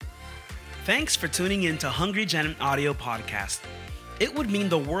Thanks for tuning in to Hungry Gen Audio Podcast. It would mean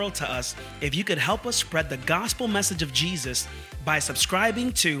the world to us if you could help us spread the gospel message of Jesus by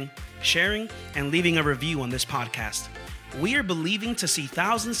subscribing to, sharing, and leaving a review on this podcast. We are believing to see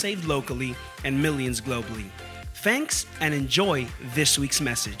thousands saved locally and millions globally. Thanks and enjoy this week's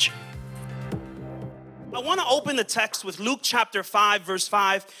message. I want to open the text with Luke chapter 5, verse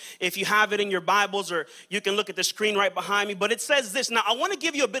 5, if you have it in your Bibles, or you can look at the screen right behind me. But it says this. Now, I want to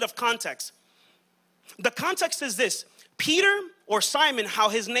give you a bit of context. The context is this. Peter, or Simon, how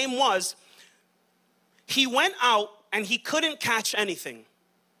his name was, he went out and he couldn't catch anything.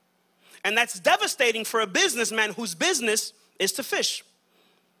 And that's devastating for a businessman whose business is to fish.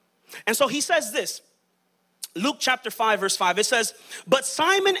 And so he says this. Luke chapter 5, verse 5, it says, "But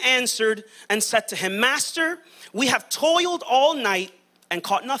Simon answered and said to him, 'Master, we have toiled all night and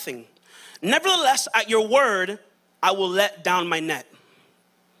caught nothing. Nevertheless, at your word, I will let down my net.'"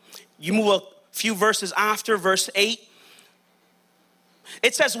 You move a few verses after, verse 8.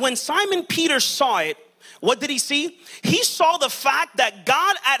 It says, when Simon Peter saw it, what did he see? He saw the fact that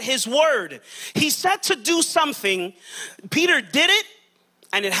God at his word, he said to do something. Peter did it,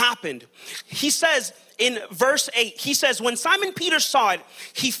 and it happened. He says, in verse 8, he says, when Simon Peter saw it,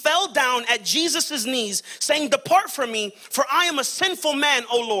 he fell down at Jesus' knees, saying, "Depart from me, for I am a sinful man,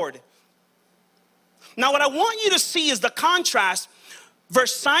 O Lord." Now, what I want you to see is the contrast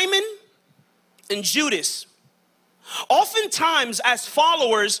versus Simon and Judas. Oftentimes, as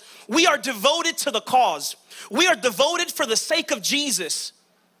followers, we are devoted to the cause. We are devoted for the sake of Jesus.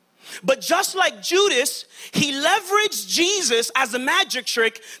 But just like Judas, he leveraged Jesus as a magic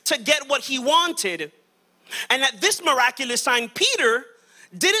trick to get what he wanted. And at this miraculous sign, Peter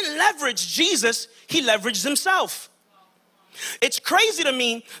didn't leverage Jesus, he leveraged himself. It's crazy to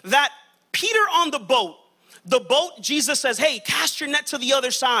me that Peter on the boat, Jesus says, "Hey, cast your net to the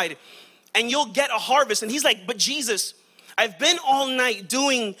other side and you'll get a harvest." And he's like, "But Jesus, I've been all night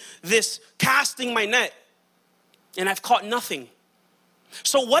doing this, casting my net, and I've caught nothing.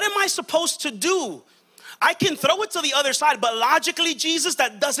 So what am I supposed to do? I can throw it to the other side, but logically, Jesus,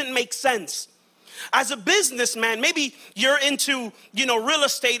 that doesn't make sense." As a businessman, maybe you're into, real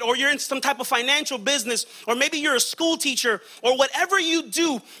estate, or you're in some type of financial business, or maybe you're a school teacher, or whatever you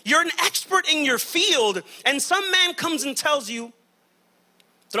do, you're an expert in your field, and some man comes and tells you,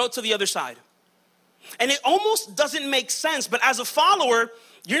 throw it to the other side. And it almost doesn't make sense, but as a follower,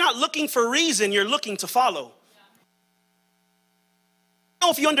 you're not looking for reason, you're looking to follow. I don't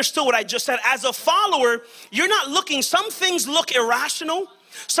know if you understood what I just said. As a follower, you're not looking, some things look irrational,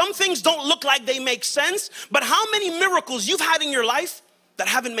 some things don't look like they make sense, but how many miracles you've had in your life that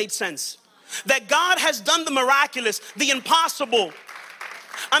haven't made sense? That God has done the miraculous, the impossible.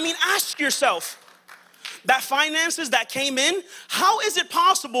 I mean, ask yourself, that finances that came in, how is it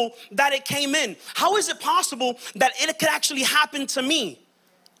possible that it came in? How is it possible that it could actually happen to me?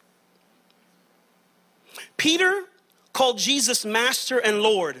 Peter called Jesus Master and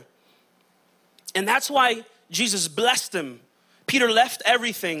Lord. And that's why Jesus blessed him. Peter left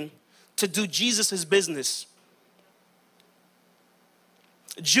everything to do Jesus' business.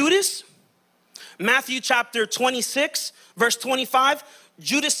 Judas, Matthew chapter 26, verse 25,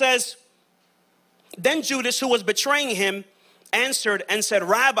 Judas says, "Then Judas, who was betraying him, answered and said,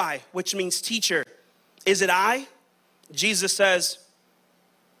 'Rabbi,'" which means teacher, "is it I?" Jesus says,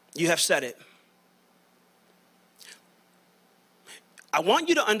 "You have said it." I want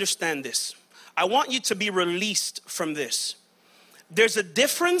you to understand this. I want you to be released from this. There's a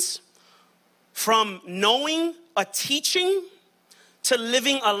difference from knowing a teaching to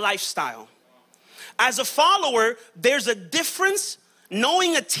living a lifestyle. As a follower, there's a difference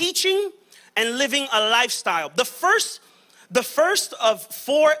knowing a teaching and living a lifestyle. The first of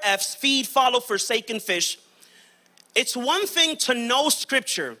 4 F's, feed, follow, forsake, and fish. It's one thing to know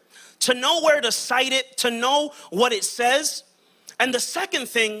scripture, to know where to cite it, to know what it says. And the second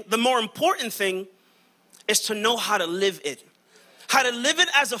thing, the more important thing, is to know how to live it. How to live it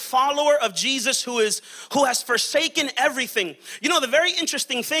as a follower of Jesus who has forsaken everything. The very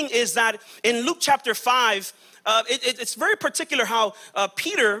interesting thing is that in Luke chapter 5, it's very particular how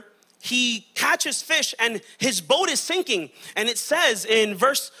Peter, he catches fish and his boat is sinking. And it says in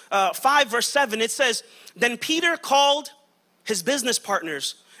verse 5, verse 7, it says, "Then Peter called his business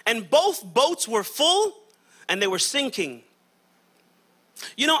partners, and both boats were full and they were sinking."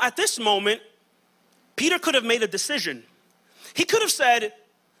 At this moment, Peter could have made a decision. He could have said,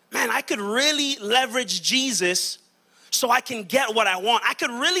 "Man, I could really leverage Jesus so I can get what I want. I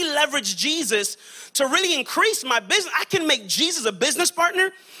could really leverage Jesus to really increase my business. I can make Jesus a business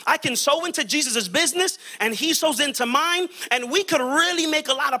partner. I can sow into Jesus' business and he sows into mine. And we could really make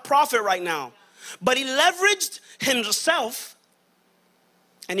a lot of profit right now. But he leveraged himself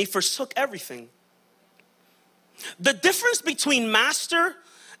and he forsook everything. The difference between master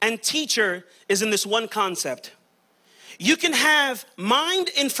and teacher is in this one concept. You can have mind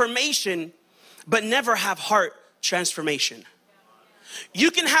information, but never have heart transformation. You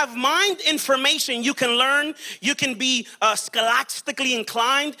can have mind information, you can learn, you can be scholastically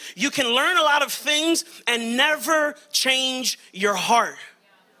inclined, you can learn a lot of things and never change your heart.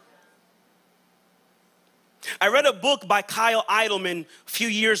 I read a book by Kyle Idleman a few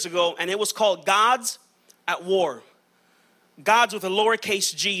years ago, and it was called Gods at War. Gods with a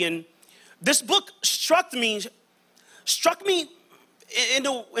lowercase g. And this book struck me in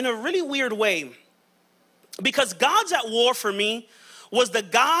a really weird way. Because Gods at War for me was the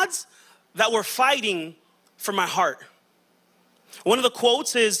gods that were fighting for my heart. One of the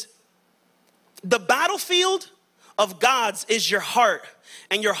quotes is, the battlefield of gods is your heart,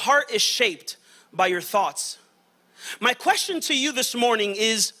 and your heart is shaped by your thoughts. My question to you this morning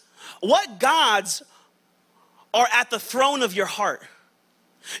is, what gods are at the throne of your heart?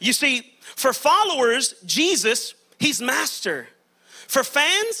 You see, for followers, Jesus, he's master. For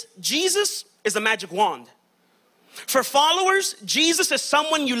fans, Jesus is a magic wand. For followers, Jesus is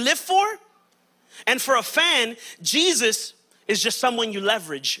someone you live for. And for a fan, Jesus is just someone you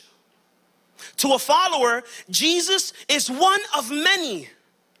leverage. To a follower, Jesus is one of many.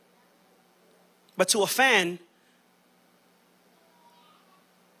 But to a fan,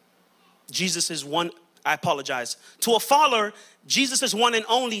 Jesus is one, I apologize. To a follower, Jesus is one and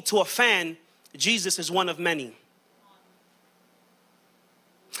only. To a fan, Jesus is one of many.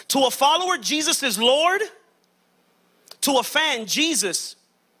 To a follower, Jesus is Lord. To a fan, Jesus,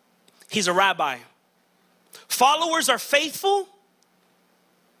 he's a rabbi. Followers are faithful,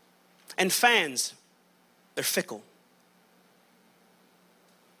 and fans, they're fickle.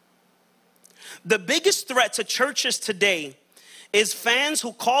 The biggest threat to churches today is fans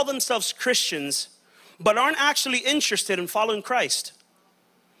who call themselves Christians but aren't actually interested in following Christ.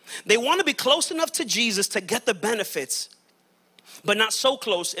 They want to be close enough to Jesus to get the benefits, but not so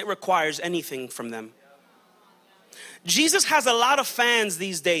close it requires anything from them. Jesus has a lot of fans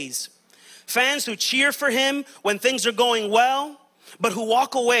these days. Fans who cheer for him when things are going well, but who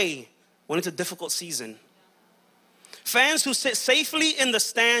walk away when it's a difficult season. Fans who sit safely in the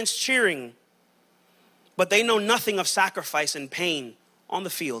stands cheering, but they know nothing of sacrifice and pain on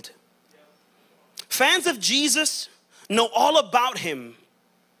the field. Fans of Jesus know all about him,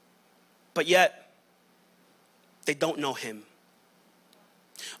 but yet they don't know him.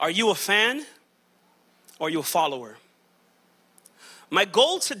 Are you a fan or are you a follower? My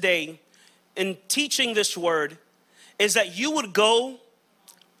goal today in teaching this word is that you would go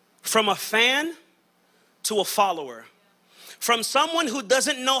from a fan to a follower. From someone who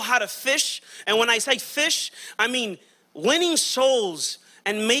doesn't know how to fish, and when I say fish, I mean winning souls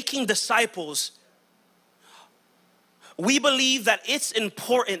and making disciples. We believe that it's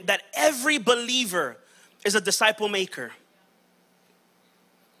important that every believer is a disciple maker.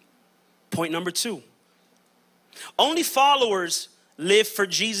 Point number 2. Only followers live for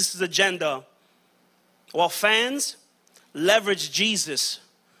Jesus' agenda, while fans leverage Jesus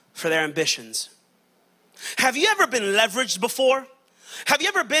for their ambitions. Have you ever been leveraged before? Have you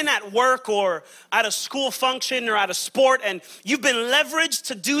ever been at work or at a school function or at a sport and you've been leveraged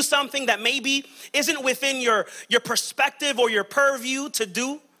to do something that maybe isn't within your perspective or your purview to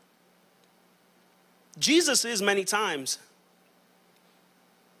do? Jesus is many times.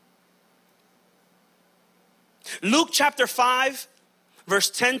 Luke chapter 5, verse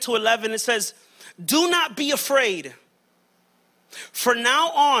 10 to 11, it says, "Do not be afraid, for now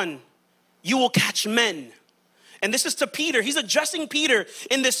on you will catch men." And this is to Peter. He's addressing Peter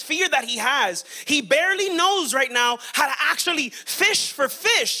in this fear that he has. He barely knows right now how to actually fish for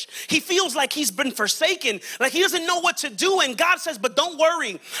fish. He feels like he's been forsaken, like he doesn't know what to do. And God says, but don't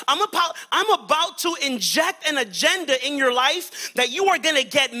worry. I'm about to inject an agenda in your life that you are going to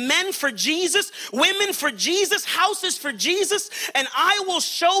get men for Jesus, women for Jesus, houses for Jesus, and I will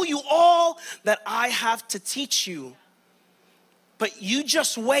show you all that I have to teach you. But you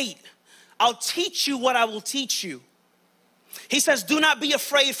just wait. I'll teach you what I will teach you. He says, do not be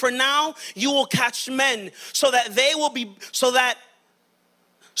afraid, for now you will catch men, so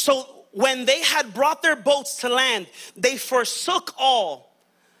when they had brought their boats to land, they forsook all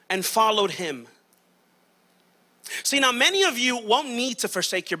and followed him. See, now many of you won't need to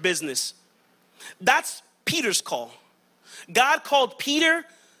forsake your business. That's Peter's call. God called Peter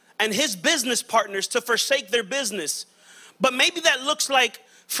and his business partners to forsake their business. But maybe that looks like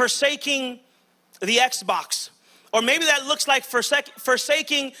forsaking the Xbox. Or maybe that looks like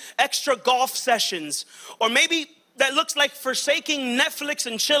forsaking extra golf sessions. Or maybe that looks like forsaking Netflix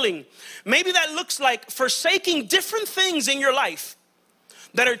and chilling. Maybe that looks like forsaking different things in your life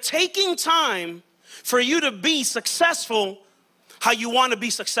that are taking time for you to be successful how you want to be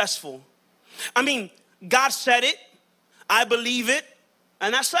successful. I mean, God said it, I believe it,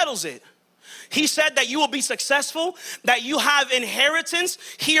 and that settles it. He said that you will be successful, that you have inheritance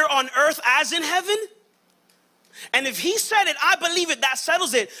here on earth as in heaven. And if he said it, I believe it, that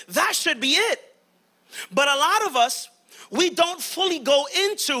settles it. That should be it. But a lot of us, we don't fully go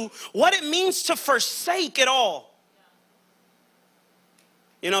into what it means to forsake it all.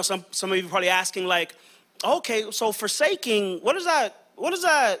 You know, some of you are probably asking like, okay, so forsaking, what does that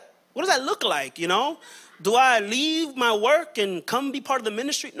look like, you know? Do I leave my work and come be part of the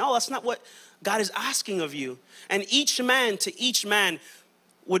ministry? No, that's not what God is asking of you. And each man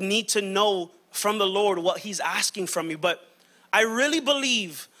would need to know from the Lord what he's asking from you. But I really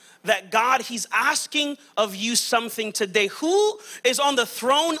believe that God, he's asking of you something today. Who is on the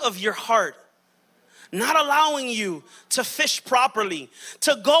throne of your heart? Not allowing you to fish properly,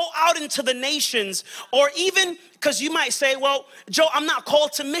 to go out into the nations, or even, because you might say, well, Joe, I'm not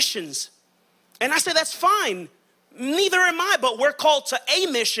called to missions. And I say, that's fine. Neither am I, but we're called to a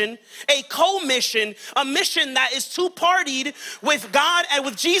mission, a co-mission, a mission that is two-partied with God and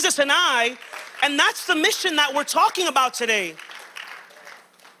with Jesus and I. And that's the mission that we're talking about today.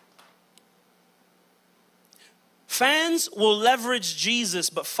 Fans will leverage Jesus,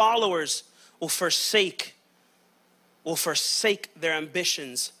 but followers will forsake their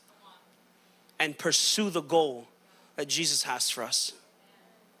ambitions and pursue the goal that Jesus has for us.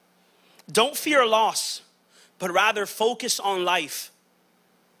 Don't fear loss, but rather focus on life.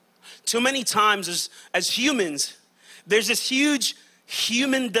 Too many times as humans, there's this huge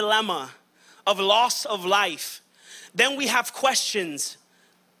human dilemma of loss of life. Then we have questions.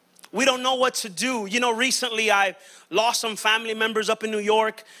 We don't know what to do. You know, recently I lost some family members up in New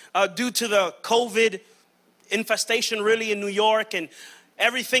York due to the COVID infestation really in New York and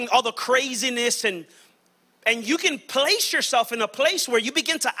everything, all the craziness. And you can place yourself in a place where you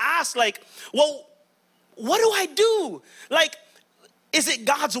begin to ask like, well, what do I do? Like, is it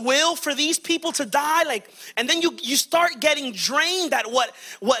God's will for these people to die? Like, and then you start getting drained at what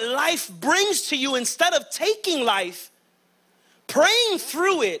life brings to you instead of taking life, praying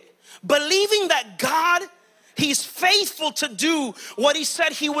through it, believing that God, he's faithful to do what he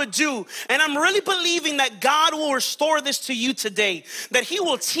said he would do. And I'm really believing that God will restore this to you today. That he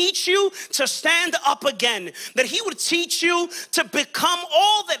will teach you to stand up again. That he would teach you to become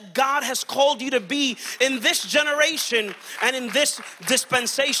all that God has called you to be in this generation and in this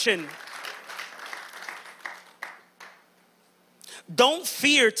dispensation. Don't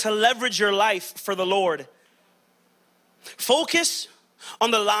fear to leverage your life for the Lord. Focus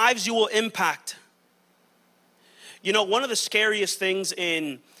on the lives you will impact. You know, one of the scariest things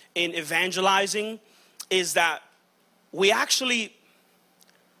in evangelizing is that we actually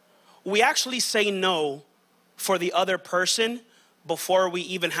say no for the other person before we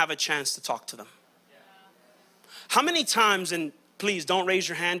even have a chance to talk to them. How many times, and please don't raise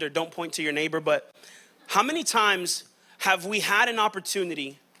your hand or don't point to your neighbor, but how many times have we had an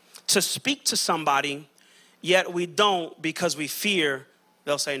opportunity to speak to somebody, yet we don't because we fear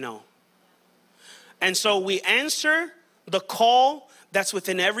they'll say no? And so we answer the call that's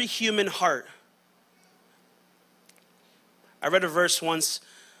within every human heart. I read a verse once,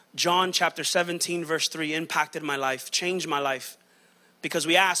 John chapter 17, verse 3, impacted my life, changed my life. Because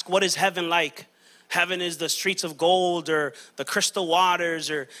we ask, what is heaven like? Heaven is the streets of gold or the crystal waters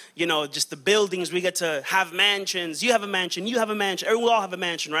or, you know, just the buildings. We get to have mansions. You have a mansion. You have a mansion. We all have a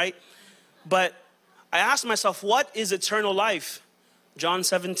mansion, right? But I asked myself, what is eternal life? John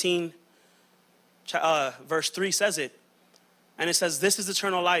 17, verse 3 says it. And it says, this is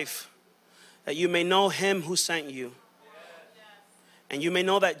eternal life, that you may know him who sent you. And you may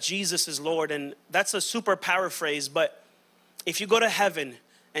know that Jesus is Lord. And that's a super paraphrase, but if you go to heaven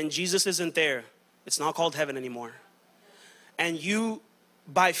and Jesus isn't there, it's not called heaven anymore. And you,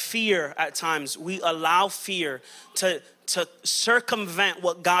 by fear at times, we allow fear to circumvent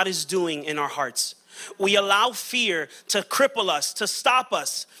what God is doing in our hearts. We allow fear to cripple us, to stop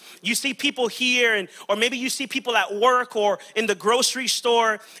us. You see people here, or maybe you see people at work or in the grocery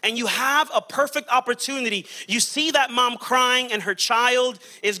store, and you have a perfect opportunity. You see that mom crying and her child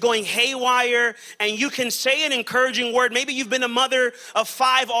is going haywire, and you can say an encouraging word. Maybe you've been a mother of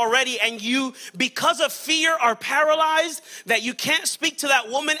 5 already, and you, because of fear, are paralyzed that you can't speak to that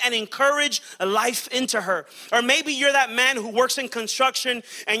woman and encourage a life into her. Or maybe you're that man who works in construction,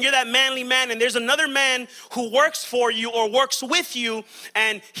 and you're that manly man, and there's another man who works for you or works with you,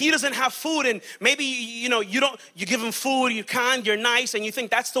 and he doesn't have food, and maybe you give him food, you're kind, you're nice, and you think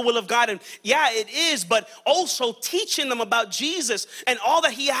that's the will of God. And yeah, it is, but also teaching them about Jesus and all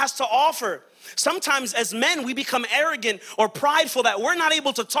that he has to offer. Sometimes as men, we become arrogant or prideful that we're not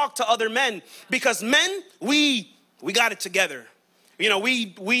able to talk to other men, because men, we got it together.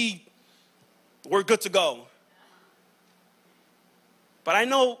 We're good to go. But I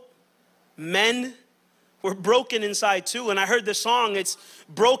know men, we're broken inside too. And I heard the song, it's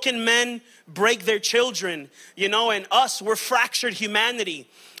broken men break their children, and us, we're fractured humanity,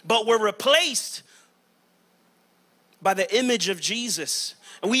 but we're replaced by the image of Jesus.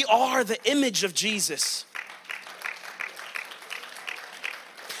 And we are the image of Jesus.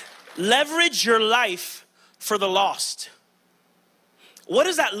 Leverage your life for the lost. What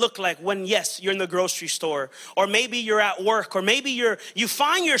does that look like when, yes, you're in the grocery store, or maybe you're at work, or maybe you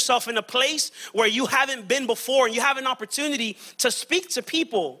find yourself in a place where you haven't been before, and you have an opportunity to speak to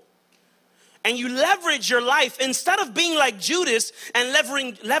people, and you leverage your life instead of being like Judas and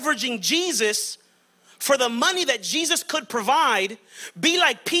leveraging Jesus for the money that Jesus could provide. Be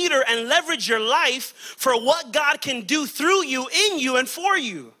like Peter and leverage your life for what God can do through you, in you, and for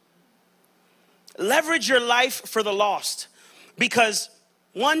you. Leverage your life for the lost, because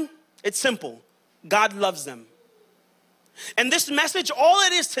one, it's simple. God loves them. And this message, all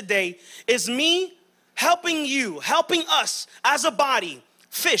it is today, is me helping us as a body,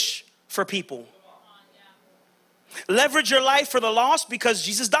 fish for people. Leverage your life for the lost, because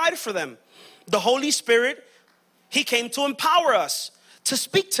Jesus died for them. The Holy Spirit, he came to empower us to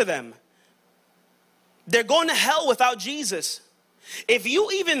speak to them. They're going to hell without Jesus. If you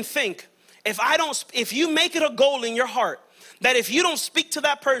even think, if you make it a goal in your heart that if you don't speak to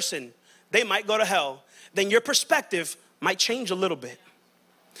that person, they might go to hell, then your perspective might change a little bit.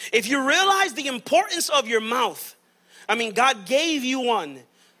 If you realize the importance of your mouth, God gave you one,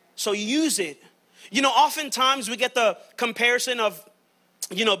 so use it. Oftentimes we get the comparison of,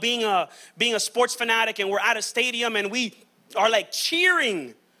 being a sports fanatic, and we're at a stadium and we are like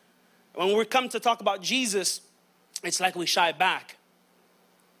cheering. When we come to talk about Jesus, it's like we shy back.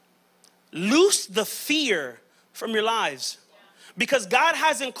 Loose the fear from your lives. Because God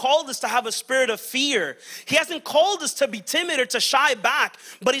hasn't called us to have a spirit of fear. He hasn't called us to be timid or to shy back,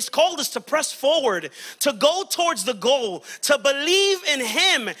 but he's called us to press forward, to go towards the goal, to believe in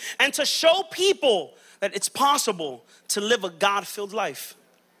him, and to show people that it's possible to live a God-filled life.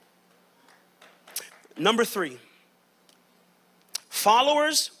 Number 3,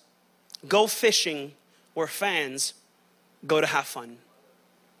 followers go fishing where fans go to have fun.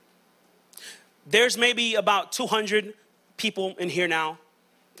 There's maybe about 200 people in here now,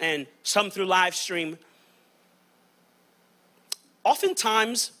 and some through live stream.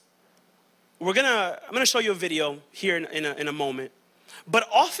 Oftentimes, I'm gonna show you a video here in a moment, but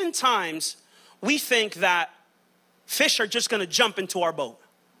oftentimes we think that fish are just gonna jump into our boat,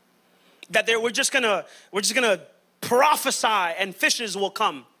 that we're just gonna prophesy and fishes will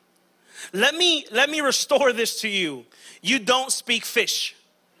come. Let me restore this to you. You don't speak fish.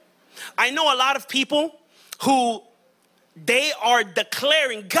 I know a lot of people who they are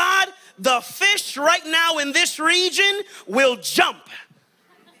declaring, God, the fish right now in this region will jump.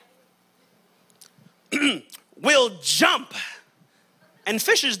 Will jump. And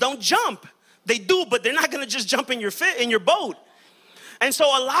fishes don't jump. They do, but they're not going to just jump in your boat. And so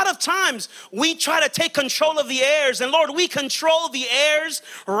a lot of times we try to take control of the airs. And Lord, we control the airs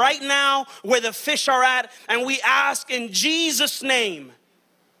right now where the fish are at. And we ask in Jesus' name.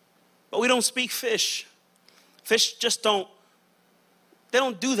 But we don't speak fish. Fish just don't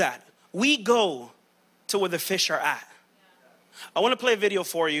do that. We go to where the fish are at. I want to play a video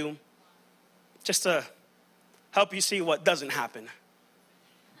for you just to help you see what doesn't happen.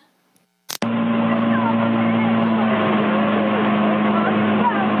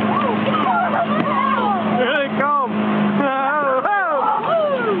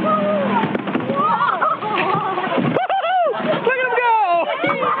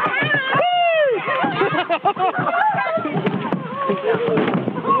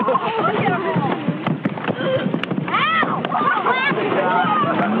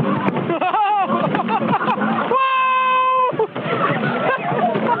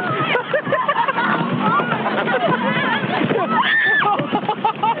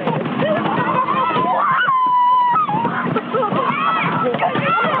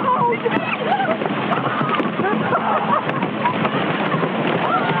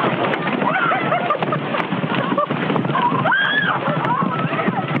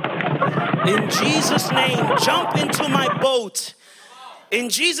 In Jesus' name, jump into my boat. In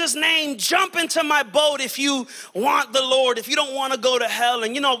Jesus' name, jump into my boat if you want the Lord, if you don't want to go to hell.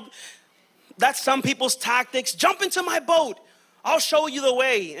 And that's some people's tactics. Jump into my boat. I'll show you the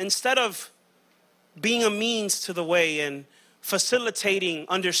way, instead of being a means to the way and facilitating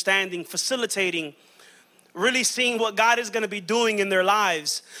understanding, facilitating really seeing what God is going to be doing in their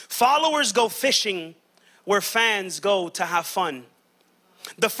lives. Followers go fishing where fans go to have fun.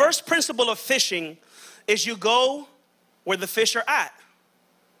 The first principle of fishing is you go where the fish are at.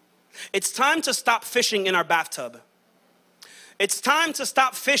 It's time to stop fishing in our bathtub. It's time to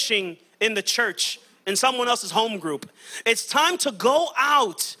stop fishing in the church, in someone else's home group. It's time to go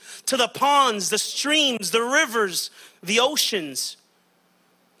out to the ponds, the streams, the rivers, the oceans,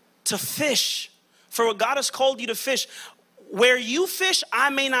 to fish for what God has called you to fish. Where you fish,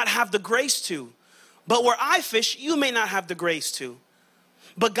 I may not have the grace to. But where I fish, you may not have the grace to.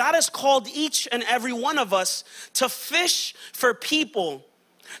 But God has called each and every one of us to fish for people,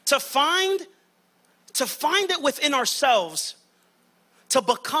 to find it within ourselves, to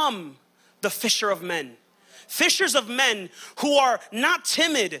become the fisher of men. Fishers of men who are not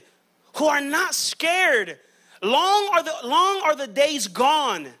timid, who are not scared. Long are the days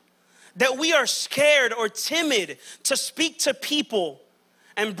gone that we are scared or timid to speak to people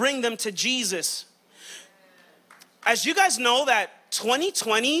and bring them to Jesus. As you guys know, that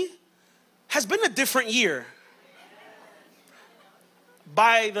 2020 has been a different year.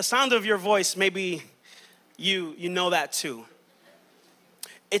 By the sound of your voice, maybe you know that too.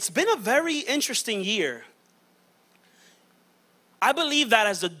 It's been a very interesting year. I believe that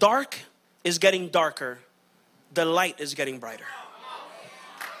as the dark is getting darker, the light is getting brighter.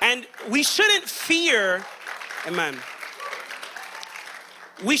 And we shouldn't fear, amen.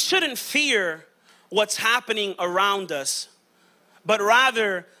 We shouldn't fear what's happening around us, but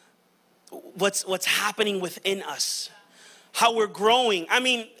rather what's happening within us, how we're growing. I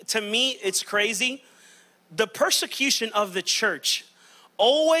mean, to me, it's crazy. The persecution of the church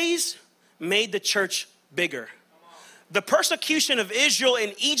always made the church bigger. The persecution of Israel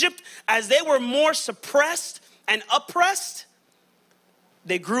in Egypt, as they were more suppressed and oppressed,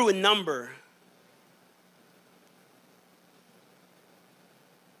 they grew in number.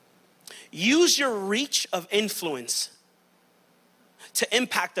 Use your reach of influence to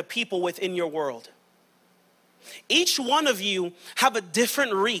impact the people within your world. Each one of you have a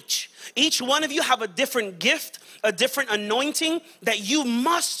different reach. Each one of you have a different gift, a different anointing that you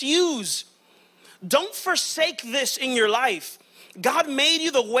must use. Don't forsake this in your life. God made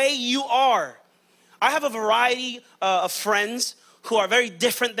you the way you are. I have a variety of friends who are very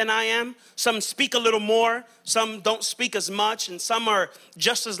different than I am. Some speak a little more, some don't speak as much, and some are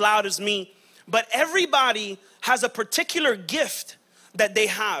just as loud as me. But everybody has a particular gift that they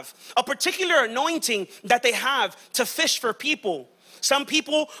have, a particular anointing that they have to fish for people. Some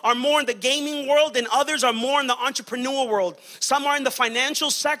people are more in the gaming world and others are more in the entrepreneurial world. Some are in the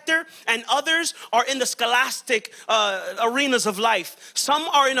financial sector and others are in the scholastic arenas of life. Some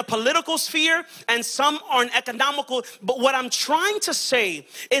are in a political sphere and some are in economical. But what I'm trying to say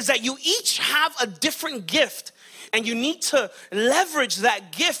is that you each have a different gift and you need to leverage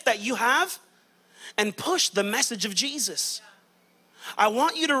that gift that you have and push the message of Jesus. I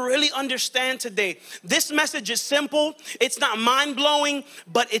want you to really understand today, this message is simple. It's not mind-blowing,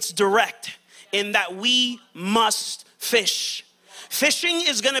 but it's direct in that we must fish. Fishing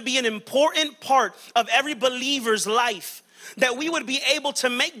is going to be an important part of every believer's life. That we would be able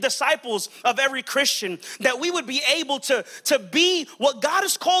to make disciples of every Christian. That we would be able to be what God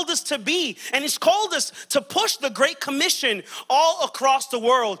has called us to be. And He's called us to push the Great Commission all across the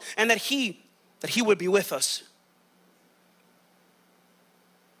world. And that He would be with us.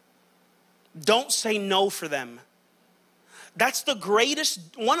 Don't say no for them. That's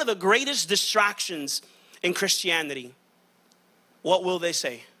one of the greatest distractions in Christianity. What will they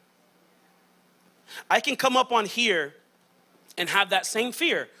say? I can come up on here and have that same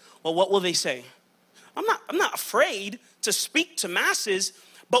fear. Well, what will they say? I'm not afraid to speak to masses,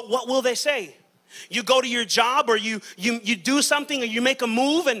 but what will they say? You go to your job or you do something or you make a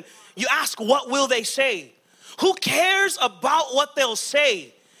move and you ask, what will they say? Who cares about what they'll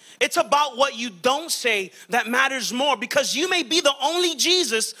say? It's about what you don't say that matters more, because you may be the only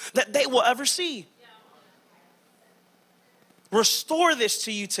Jesus that they will ever see. Restore this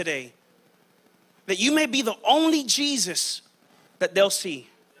to you today, that you may be the only Jesus that they'll see.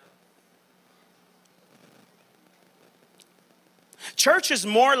 Church is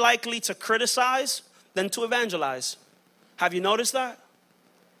more likely to criticize than to evangelize. Have you noticed that?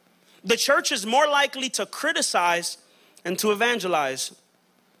 The church is more likely to criticize than to evangelize.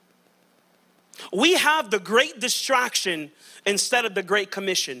 We have the great distraction instead of the great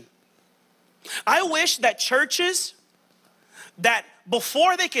commission. I wish that churches, that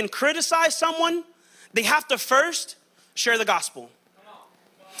before they can criticize someone, they have to first share the gospel.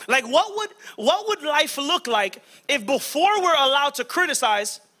 Like, what would life look like if before we're allowed to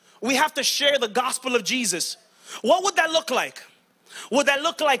criticize, we have to share the gospel of Jesus? What would that look like? Would that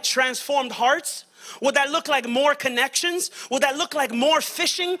look like transformed hearts? Would that look like more connections? Would that look like more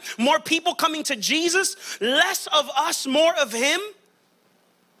fishing, more people coming to Jesus, less of us, more of him?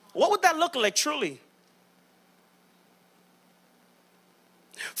 What would that look like truly?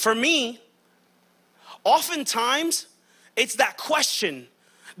 For me, oftentimes, it's that question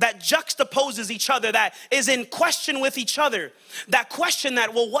that juxtaposes each other, that is in question with each other. That question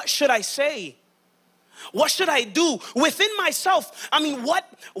that, well, what should I say? What should I do within myself? I mean,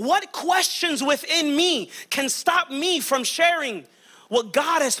 what questions within me can stop me from sharing what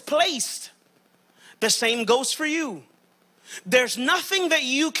God has placed? The same goes for you. There's nothing that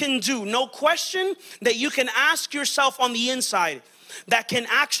you can do, no question that you can ask yourself on the inside that can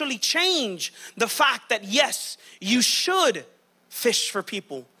actually change the fact that, yes, you should fish for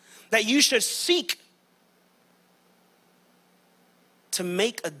people, that you should seek to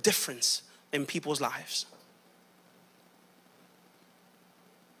make a difference in people's lives.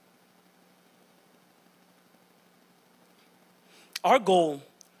 Our goal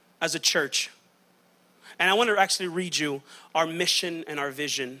as a church, and I want to actually read you our mission and our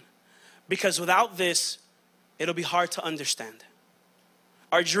vision, because without this, it'll be hard to understand.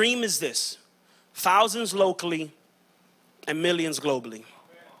 Our dream is this: thousands locally and millions globally.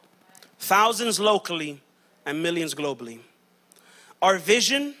 Thousands locally and millions globally. Our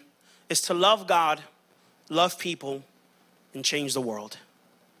vision is to love God, love people, and change the world.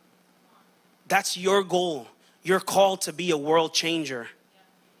 That's your goal. You're called to be a world changer.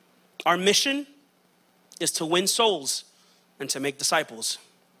 Our mission is to win souls and to make disciples.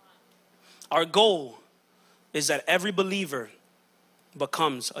 Our goal is that every believer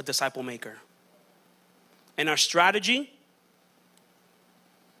becomes a disciple maker. And our strategy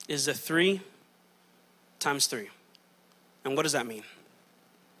is the 3 times 3. And what does that mean?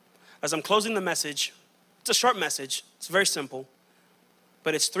 As I'm closing the message, it's a short message. It's very simple.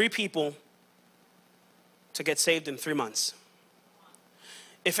 But it's 3 people to get saved in 3 months.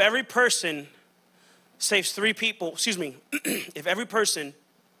 If every person saves 3 people, if every person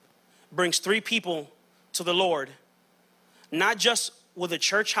brings 3 people to the Lord, not just will the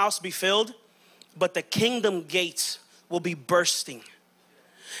church house be filled, but the kingdom gates will be bursting.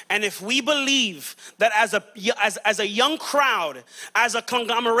 And if we believe that as a young crowd, as a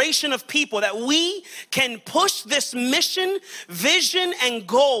conglomeration of people, that we can push this mission, vision, and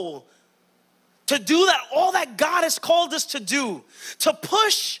goal to do that, all that God has called us to do, to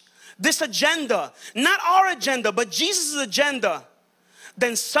push this agenda, not our agenda, but Jesus' agenda,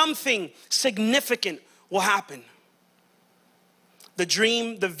 then something significant will happen. The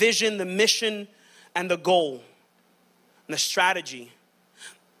dream, the vision, the mission, and the goal, and the strategy.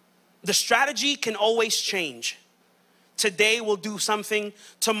 The strategy can always change. Today we'll do something,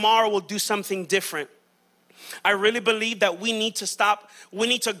 tomorrow we'll do something different. I really believe that we need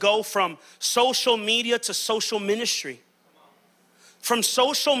to go from social media to social ministry. From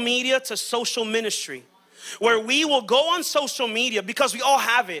social media to social ministry. Where we will go on social media, because we all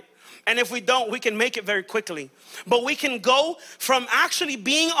have it. And if we don't, we can make it very quickly. But we can go from actually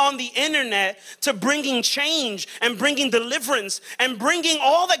being on the internet to bringing change and bringing deliverance and bringing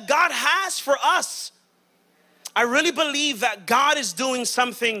all that God has for us. I really believe that God is doing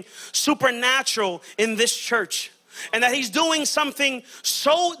something supernatural in this church. And that he's doing something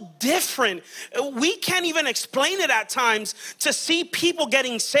so different. We can't even explain it at times, to see people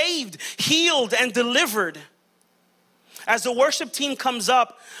getting saved, healed, and delivered. As the worship team comes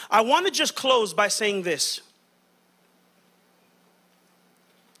up, I want to just close by saying this.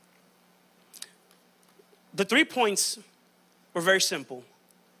 The 3 points were very simple.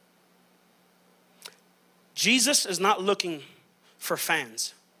 Jesus is not looking for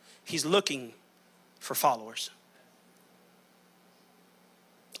fans. He's looking for followers.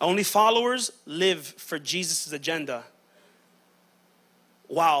 Only followers live for Jesus' agenda,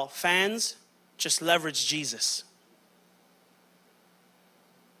 while fans just leverage Jesus.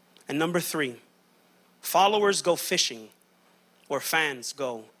 And number 3, followers go fishing where fans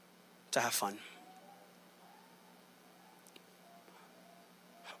go to have fun.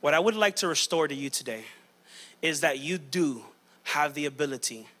 What I would like to restore to you today is that you do have the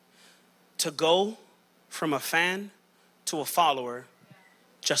ability to go from a fan to a follower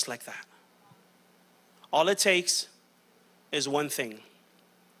just like that. All it takes is one thing: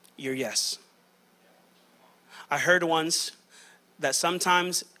 your yes. I heard once that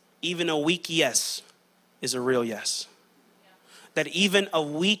sometimes even a weak yes is a real yes. That even a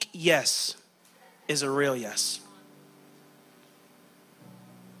weak yes is a real yes.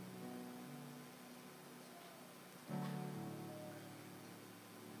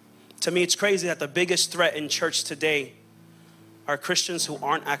 To me, it's crazy that the biggest threat in church today are Christians who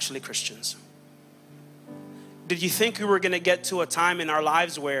aren't actually Christians. Did you think we were going to get to a time in our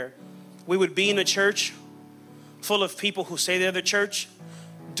lives where we would be in a church full of people who say they're the church,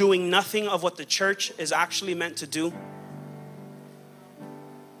 doing nothing of what the church is actually meant to do?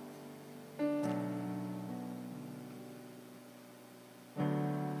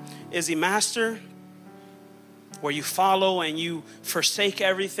 Is he master, where you follow and you forsake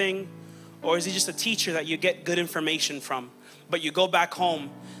everything? Or is he just a teacher that you get good information from, but you go back home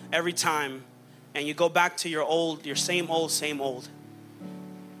every time and you go back to your same old?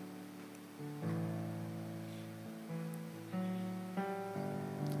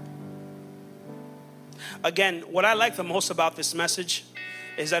 Again, what I like the most about this message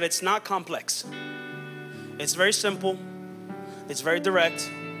is that it's not complex. It's very simple, it's very direct,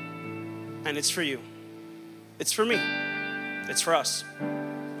 and it's for you. It's for me. It's for us.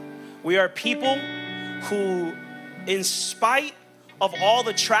 We are people who, in spite of all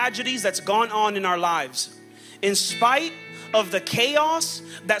the tragedies that's gone on in our lives, in spite of the chaos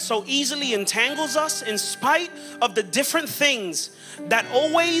that so easily entangles us, in spite of the different things that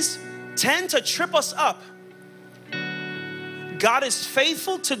always tend to trip us up, God is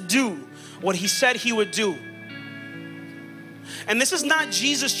faithful to do what he said he would do. And this is not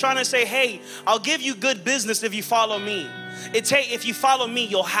Jesus trying to say, hey, I'll give you good business if you follow me. It's, hey, if you follow me,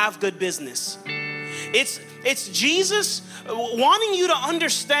 you'll have good business. It's Jesus wanting you to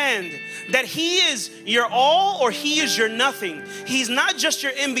understand that he is your all or he is your nothing. He's not just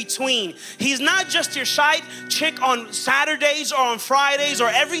your in-between. He's not just your side chick on Saturdays or on Fridays or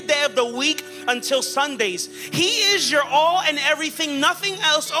every day of the week until Sundays. He is your all and everything, nothing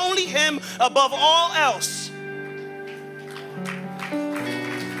else, only him above all else.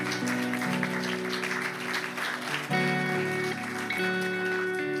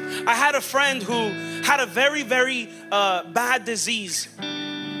 I had a friend who had a very, very bad disease.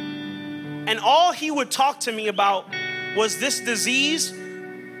 And all he would talk to me about was this disease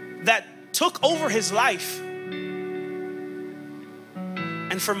that took over his life.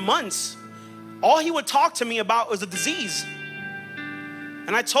 And for months, all he would talk to me about was the disease.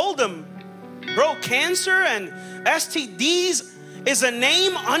 And I told him, bro, cancer and STDs is a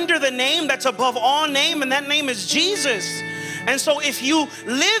name under the name that's above all name, and that name is Jesus. And so if you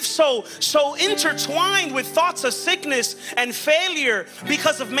live so intertwined with thoughts of sickness and failure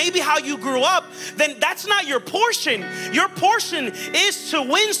because of maybe how you grew up, then that's not your portion. Your portion is to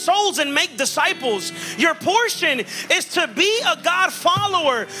win souls and make disciples. Your portion is to be a God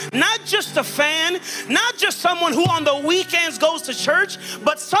follower, not just a fan, not just someone who on the weekends goes to church,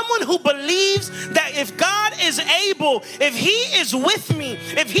 but someone who believes that if God is able, if he is with me,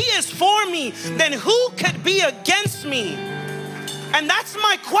 if he is for me, then who could be against me? And that's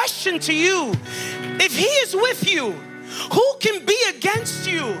my question to you. If he is with you, who can be against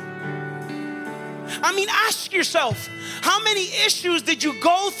you? I mean, ask yourself, how many issues did you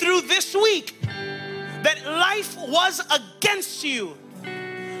go through this week that life was against you?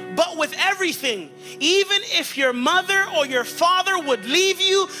 But with everything, even if your mother or your father would leave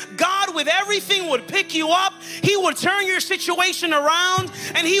you, God with everything would pick you up. He would turn your situation around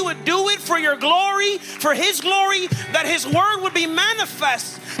and he would do it for your glory, for his glory, that his word would be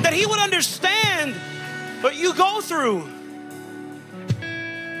manifest, that he would understand what you go through.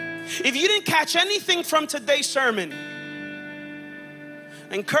 If you didn't catch anything from today's sermon,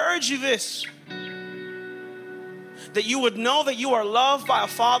 I encourage you this, that you would know that you are loved by a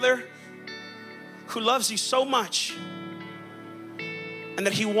Father who loves you so much, and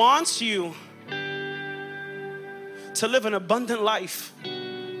that he wants you to live an abundant life.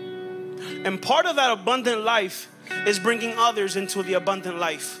 And part of that abundant life is bringing others into the abundant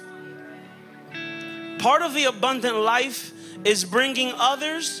life. Part of the abundant life is bringing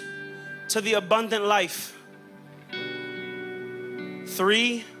others to the abundant life.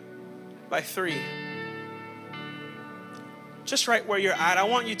 3 by 3. Just right where you're at, I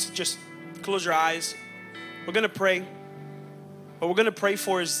want you to just close your eyes. We're going to pray. What we're going to pray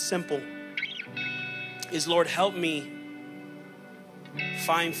for is simple. Is, Lord, help me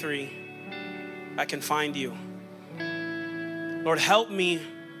find 3. I can find you. Lord, help me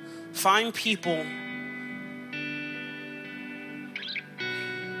find people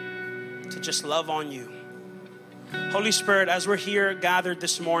to just love on you. Holy Spirit, as we're here gathered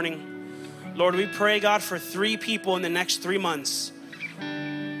this morning, Lord, we pray, God, for 3 people in the next 3 months.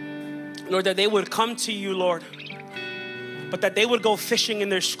 Lord, that they would come to you, Lord, but that they would go fishing in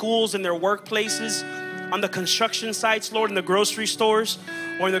their schools, in their workplaces, on the construction sites, Lord, in the grocery stores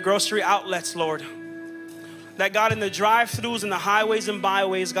or in the grocery outlets, Lord. That, God, in the drive-thrus and the highways and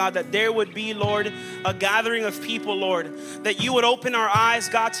byways, God, that there would be, Lord, a gathering of people, Lord, that you would open our eyes,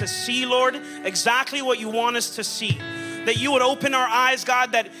 God, to see, Lord, exactly what you want us to see. That you would open our eyes,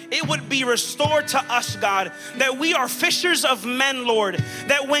 God, that it would be restored to us, God, that we are fishers of men, Lord,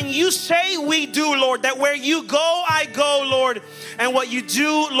 that when you say we do, Lord, that where you go, I go, Lord, and what you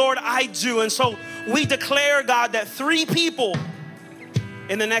do, Lord, I do. And so we declare, God, that 3 people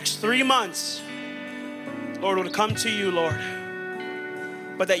in the next 3 months, Lord, would come to you, Lord,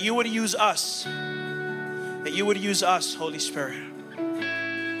 but that you would use us, Holy Spirit.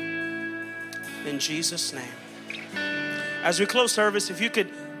 In Jesus' name. As we close service, if you could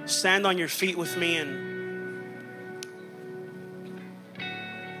stand on your feet with me and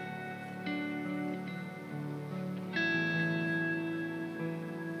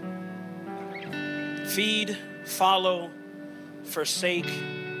feed, follow, forsake,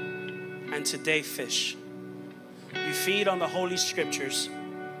 and today fish. You feed on the Holy Scriptures.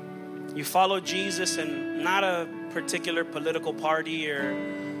 You follow Jesus and not a particular political party or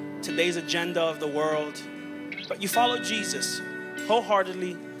today's agenda of the world, but you follow Jesus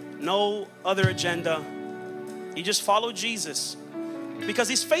wholeheartedly, no other agenda. You just follow Jesus because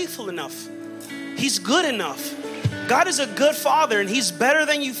He's faithful enough. He's good enough. God is a good Father and He's better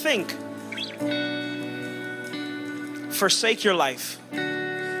than you think. Forsake your life.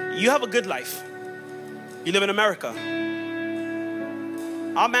 You have a good life. You live in America.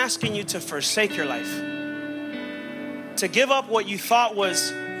 I'm asking you to forsake your life. To give up what you thought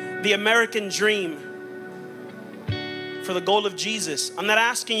was the American dream for the goal of Jesus. I'm not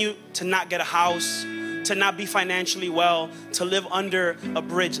asking you to not get a house, to not be financially well, to live under a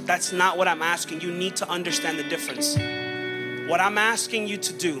bridge. That's not what I'm asking. You need to understand the difference. What I'm asking you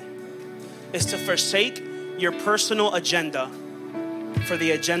to do is to forsake your personal agenda for the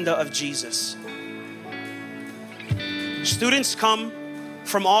agenda of Jesus. Students come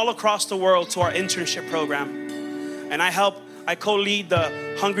from all across the world to our internship program. And I co-lead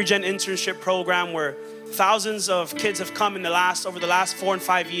the Hungry Gen internship program where thousands of kids have come over the last 4 and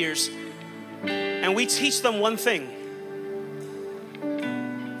 5 years. And we teach them one thing: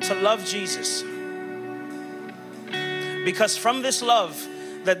 to love Jesus. Because from this love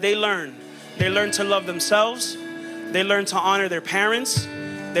that they learn to love themselves, they learn to honor their parents,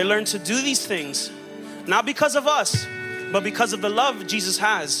 they learn to do these things, not because of us, but because of the love Jesus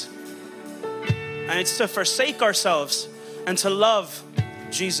has. And it's to forsake ourselves and to love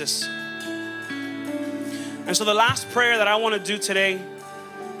Jesus. And so the last prayer that I want to do today,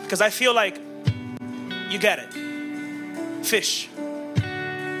 because I feel like you get it. Fish.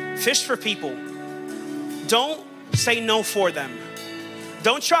 Fish for people. Don't say no for them.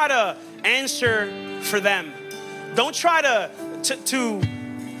 Don't try to answer for them. Don't try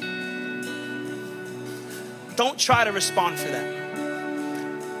Don't try to respond for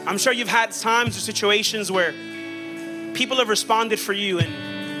them. I'm sure you've had times or situations where people have responded for you and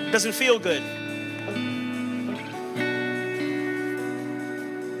it doesn't feel good.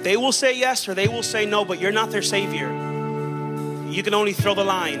 They will say yes or they will say no, but you're not their savior. You can only throw the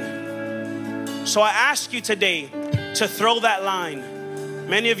line. So I ask you today to throw that line.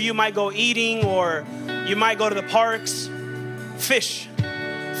 Many of you might go eating or you might go to the parks. Fish.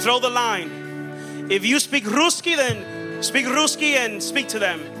 Throw the line. If you speak Ruski, then speak Ruski and speak to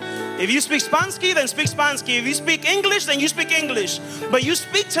them. If you speak Spansky, then speak Spansky. If you speak English, then you speak English. But you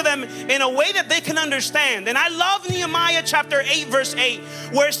speak to them in a way that they can understand. And I love Nehemiah chapter 8, verse 8,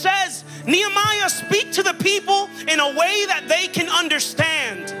 where it says, Nehemiah, speak to the people in a way that they can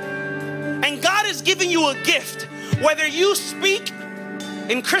understand. And God is giving you a gift. Whether you speak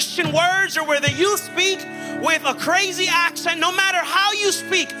in Christian words or whether you speak with a crazy accent, no matter how you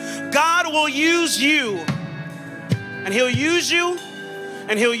speak, God will use you. And He'll use you.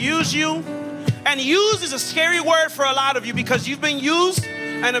 And He'll use you. And use is a scary word for a lot of you because you've been used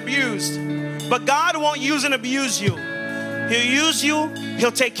and abused. But God won't use and abuse you. He'll use you.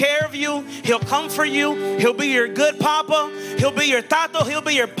 He'll take care of you. He'll comfort you. He'll be your good papa. He'll be your tato. He'll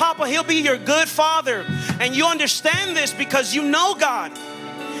be your papa. He'll be your good father. And you understand this because you know God.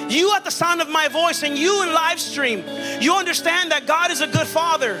 You at the sound of my voice and you in live stream, you understand that God is a good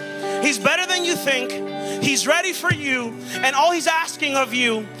Father. He's better than you think. He's ready for you. And all He's asking of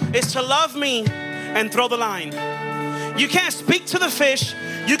you is to love me and throw the line. You can't speak to the fish.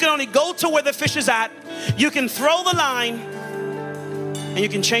 You can only go to where the fish is at. You can throw the line and you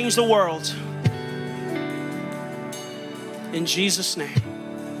can change the world. in Jesus'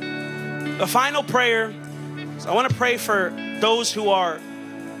 name. The final prayer is I want to pray for those who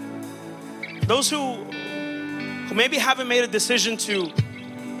maybe haven't made a decision to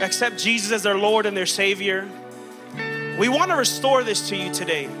accept Jesus as their Lord and their Savior. We want to restore this to you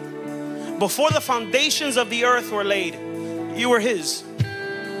today. Before the foundations of the earth were laid, you were His.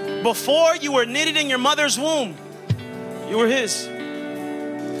 Before you were knitted in your mother's womb, you were His.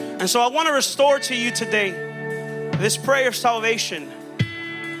 And so I want to restore to you today this prayer of salvation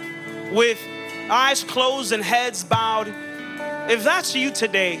with eyes closed and heads bowed. If that's you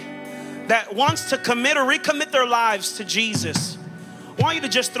today that wants to commit or recommit their lives to Jesus, I want you to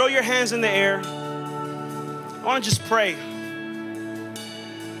just throw your hands in the air. I want to just pray.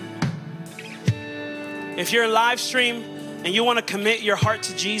 If you're a live stream and you want to commit your heart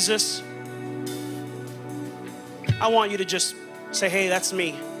to Jesus, I want you to just say, hey, that's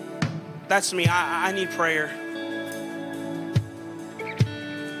me. That's me. I need prayer.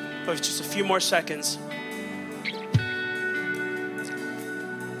 But just a few more seconds.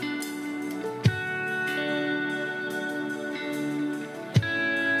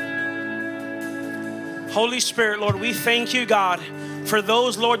 Holy Spirit, Lord, we thank you, God, for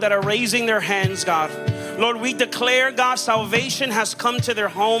those, Lord, that are raising their hands, God. Lord, we declare, God, salvation has come to their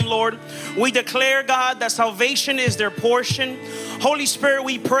home, Lord. We declare, God, that salvation is their portion. Holy Spirit,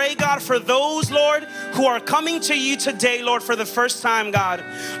 we pray, God, for those, Lord, who are coming to you today, Lord, for the first time, God.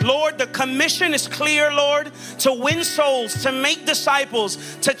 Lord, the commission is clear, Lord, to win souls, to make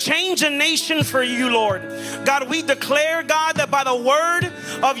disciples, to change a nation for you, Lord. God, we declare, God, that by the word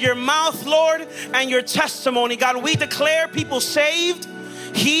of your mouth, Lord, and your testimony, God, we declare people saved,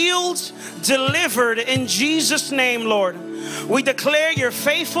 healed, delivered in Jesus' name, Lord. We declare your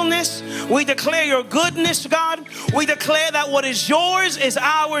faithfulness. We declare your goodness, God. We declare that what is yours is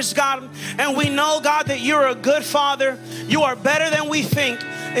ours, God. And we know, God, that you're a good Father. You are better than we think.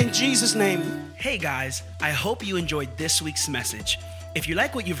 In Jesus' name. Hey guys, I hope you enjoyed this week's message. If you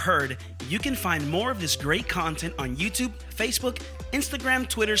like what you've heard, you can find more of this great content on YouTube, Facebook, Instagram,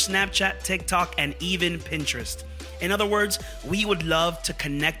 Twitter, Snapchat, TikTok, and even Pinterest. In other words, we would love to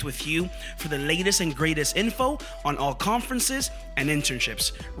connect with you for the latest and greatest info on all conferences and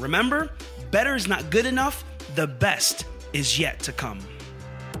internships. Remember, better is not good enough. The best is yet to come.